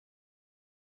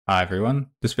Hi everyone,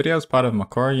 this video is part of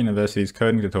Macquarie University's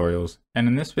coding tutorials, and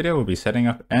in this video we'll be setting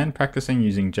up and practicing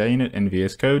using JUnit in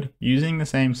VS Code using the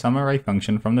same SumArray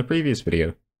function from the previous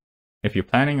video. If you're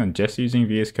planning on just using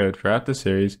VS Code throughout the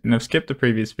series and have skipped the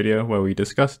previous video where we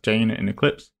discussed JUnit in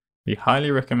Eclipse, we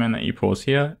highly recommend that you pause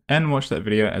here and watch that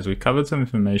video as we covered some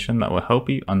information that will help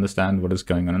you understand what is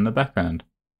going on in the background.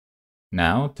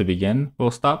 Now, to begin,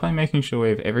 we'll start by making sure we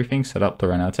have everything set up to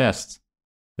run our tests.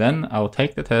 Then I'll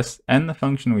take the test and the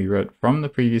function we wrote from the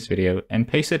previous video and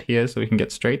paste it here so we can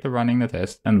get straight to running the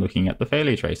test and looking at the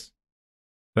failure trace.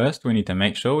 First, we need to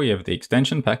make sure we have the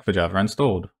extension pack for Java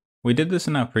installed. We did this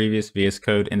in our previous VS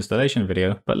Code installation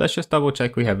video, but let's just double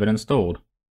check we have it installed.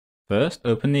 First,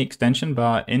 open the extension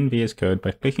bar in VS Code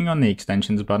by clicking on the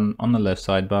extensions button on the left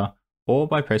sidebar or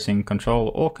by pressing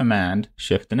Ctrl or Command,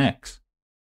 Shift and X.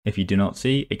 If you do not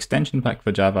see Extension Pack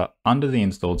for Java under the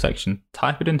Installed section,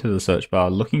 type it into the search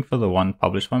bar looking for the one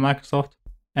published by Microsoft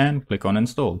and click on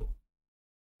Install.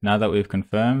 Now that we've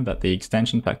confirmed that the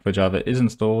Extension Pack for Java is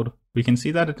installed, we can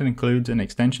see that it includes an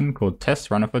extension called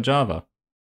Test Runner for Java.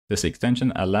 This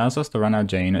extension allows us to run our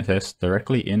JUnit tests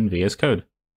directly in VS Code.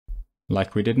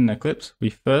 Like we did in Eclipse, we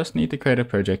first need to create a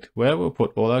project where we'll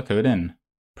put all our code in.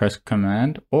 Press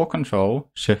Command or Ctrl,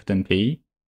 Shift and P,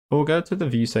 or go to the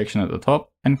View section at the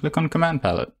top and click on Command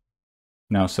Palette.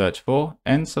 Now search for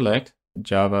and select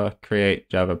Java Create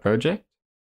Java Project,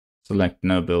 select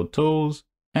No Build Tools,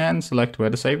 and select where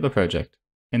to save the project.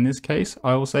 In this case,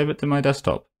 I will save it to my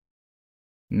desktop.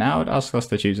 Now it asks us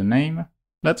to choose a name.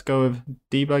 Let's go with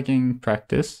Debugging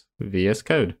Practice VS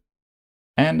Code.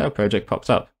 And our project pops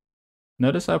up.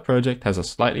 Notice our project has a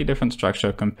slightly different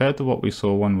structure compared to what we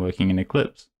saw when working in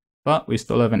Eclipse, but we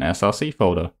still have an SRC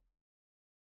folder.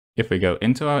 If we go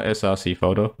into our SRC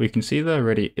folder, we can see there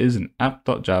already is an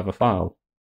app.java file.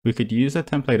 We could use the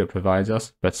template it provides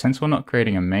us, but since we're not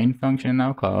creating a main function in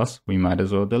our class, we might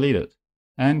as well delete it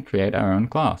and create our own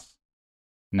class.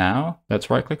 Now, let's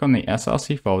right click on the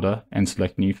SRC folder and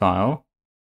select New File.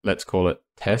 Let's call it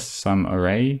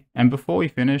test_sum_array, and before we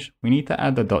finish, we need to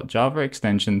add the .java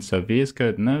extension so VS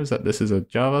Code knows that this is a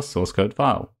Java source code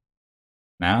file.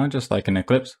 Now, just like in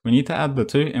Eclipse, we need to add the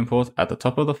two imports at the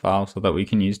top of the file so that we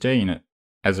can use JUnit.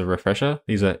 As a refresher,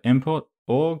 these are import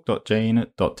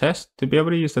org.junit.test to be able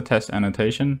to use the test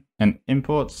annotation, and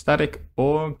import static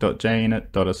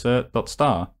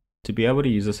org.junit.assert.star to be able to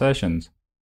use assertions.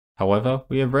 However,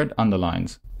 we have red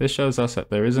underlines. This shows us that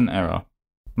there is an error.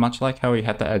 Much like how we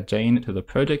had to add JUnit to the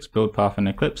project's build path in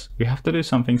Eclipse, we have to do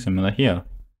something similar here.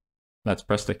 Let's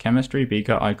press the chemistry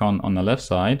beaker icon on the left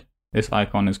side. This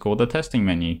icon is called the testing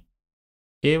menu.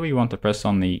 Here we want to press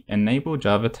on the Enable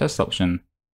Java Test option.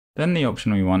 Then the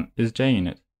option we want is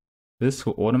JUnit. This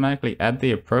will automatically add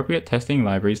the appropriate testing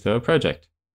libraries to our project.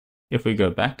 If we go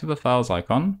back to the Files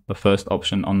icon, the first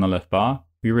option on the left bar,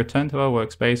 we return to our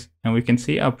workspace and we can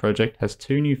see our project has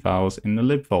two new files in the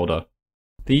lib folder.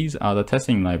 These are the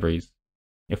testing libraries.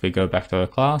 If we go back to our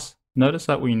class, notice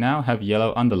that we now have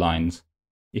yellow underlines.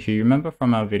 If you remember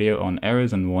from our video on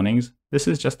errors and warnings, this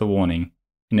is just a warning,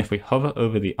 and if we hover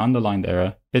over the underlined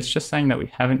error, it's just saying that we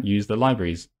haven't used the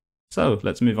libraries. So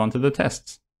let's move on to the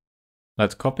tests.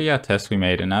 Let's copy our tests we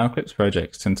made in our Eclipse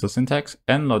project since the syntax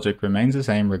and logic remains the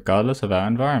same regardless of our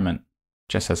environment.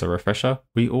 Just as a refresher,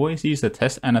 we always use the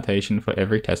test annotation for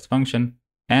every test function,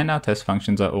 and our test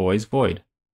functions are always void.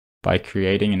 By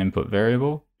creating an input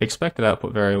variable, expected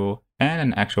output variable, and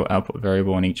an actual output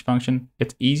variable in each function,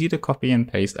 it's easy to copy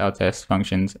and paste our test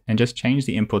functions and just change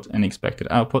the inputs and expected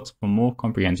outputs for more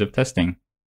comprehensive testing.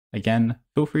 Again,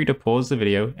 feel free to pause the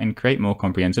video and create more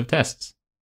comprehensive tests.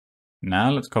 Now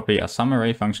let's copy our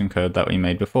SumArray function code that we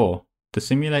made before. To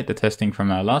simulate the testing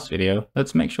from our last video,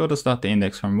 let's make sure to start the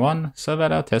index from 1 so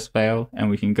that our tests fail and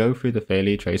we can go through the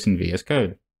failure trace in VS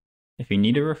Code. If you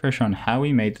need a refresher on how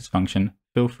we made this function,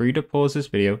 feel free to pause this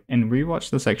video and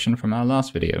rewatch the section from our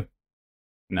last video.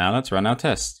 Now let's run our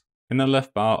test. In the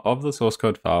left bar of the source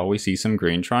code file, we see some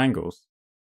green triangles.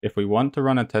 If we want to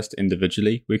run a test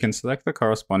individually, we can select the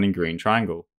corresponding green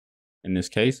triangle. In this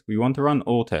case, we want to run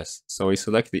all tests, so we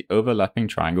select the overlapping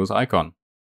triangles icon.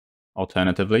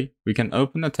 Alternatively, we can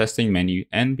open the testing menu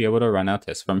and be able to run our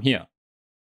test from here.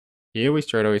 Here we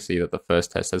straight away see that the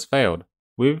first test has failed,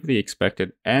 with the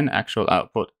expected and actual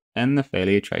output and the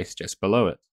failure trace just below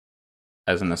it.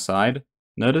 As an aside,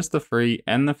 notice the 3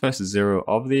 and the first 0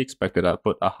 of the expected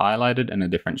output are highlighted in a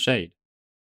different shade.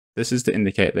 This is to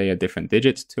indicate they are different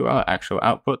digits to our actual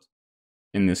output.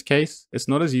 In this case, it's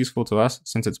not as useful to us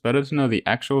since it's better to know the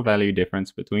actual value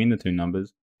difference between the two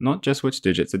numbers, not just which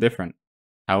digits are different.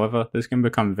 However, this can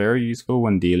become very useful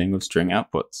when dealing with string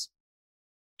outputs.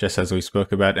 Just as we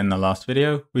spoke about in the last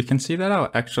video, we can see that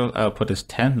our actual output is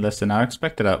 10 less than our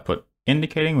expected output,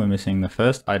 indicating we're missing the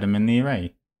first item in the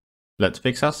array. Let's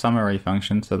fix our SumArray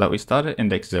function so that we start at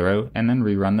index 0 and then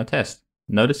rerun the test,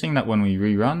 noticing that when we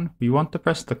rerun, we want to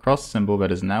press the cross symbol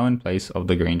that is now in place of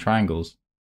the green triangles.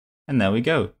 And there we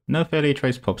go, no failure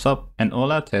trace pops up and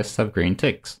all our tests have green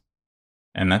ticks.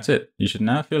 And that's it, you should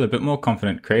now feel a bit more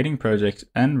confident creating projects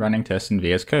and running tests in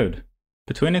VS Code.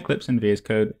 Between Eclipse and VS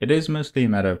Code, it is mostly a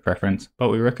matter of preference, but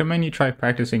we recommend you try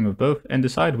practicing with both and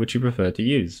decide which you prefer to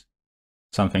use.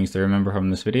 Some things to remember from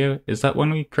this video is that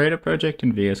when we create a project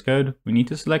in VS Code, we need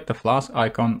to select the Flask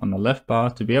icon on the left bar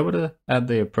to be able to add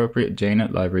the appropriate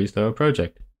JUnit libraries to our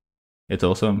project. It's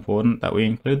also important that we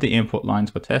include the import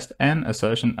lines for test and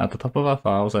assertion at the top of our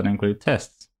files that include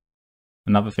tests.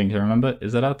 Another thing to remember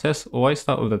is that our tests always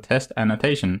start with a test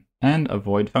annotation and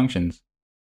avoid functions.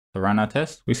 To run our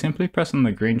tests, we simply press on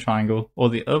the green triangle or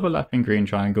the overlapping green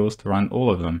triangles to run all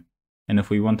of them. And if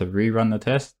we want to rerun the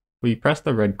test, we press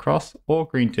the red cross or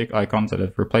green tick icons that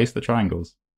have replaced the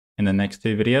triangles. In the next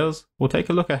two videos, we'll take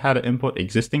a look at how to import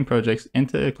existing projects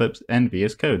into Eclipse and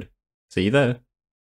VS Code. See you there!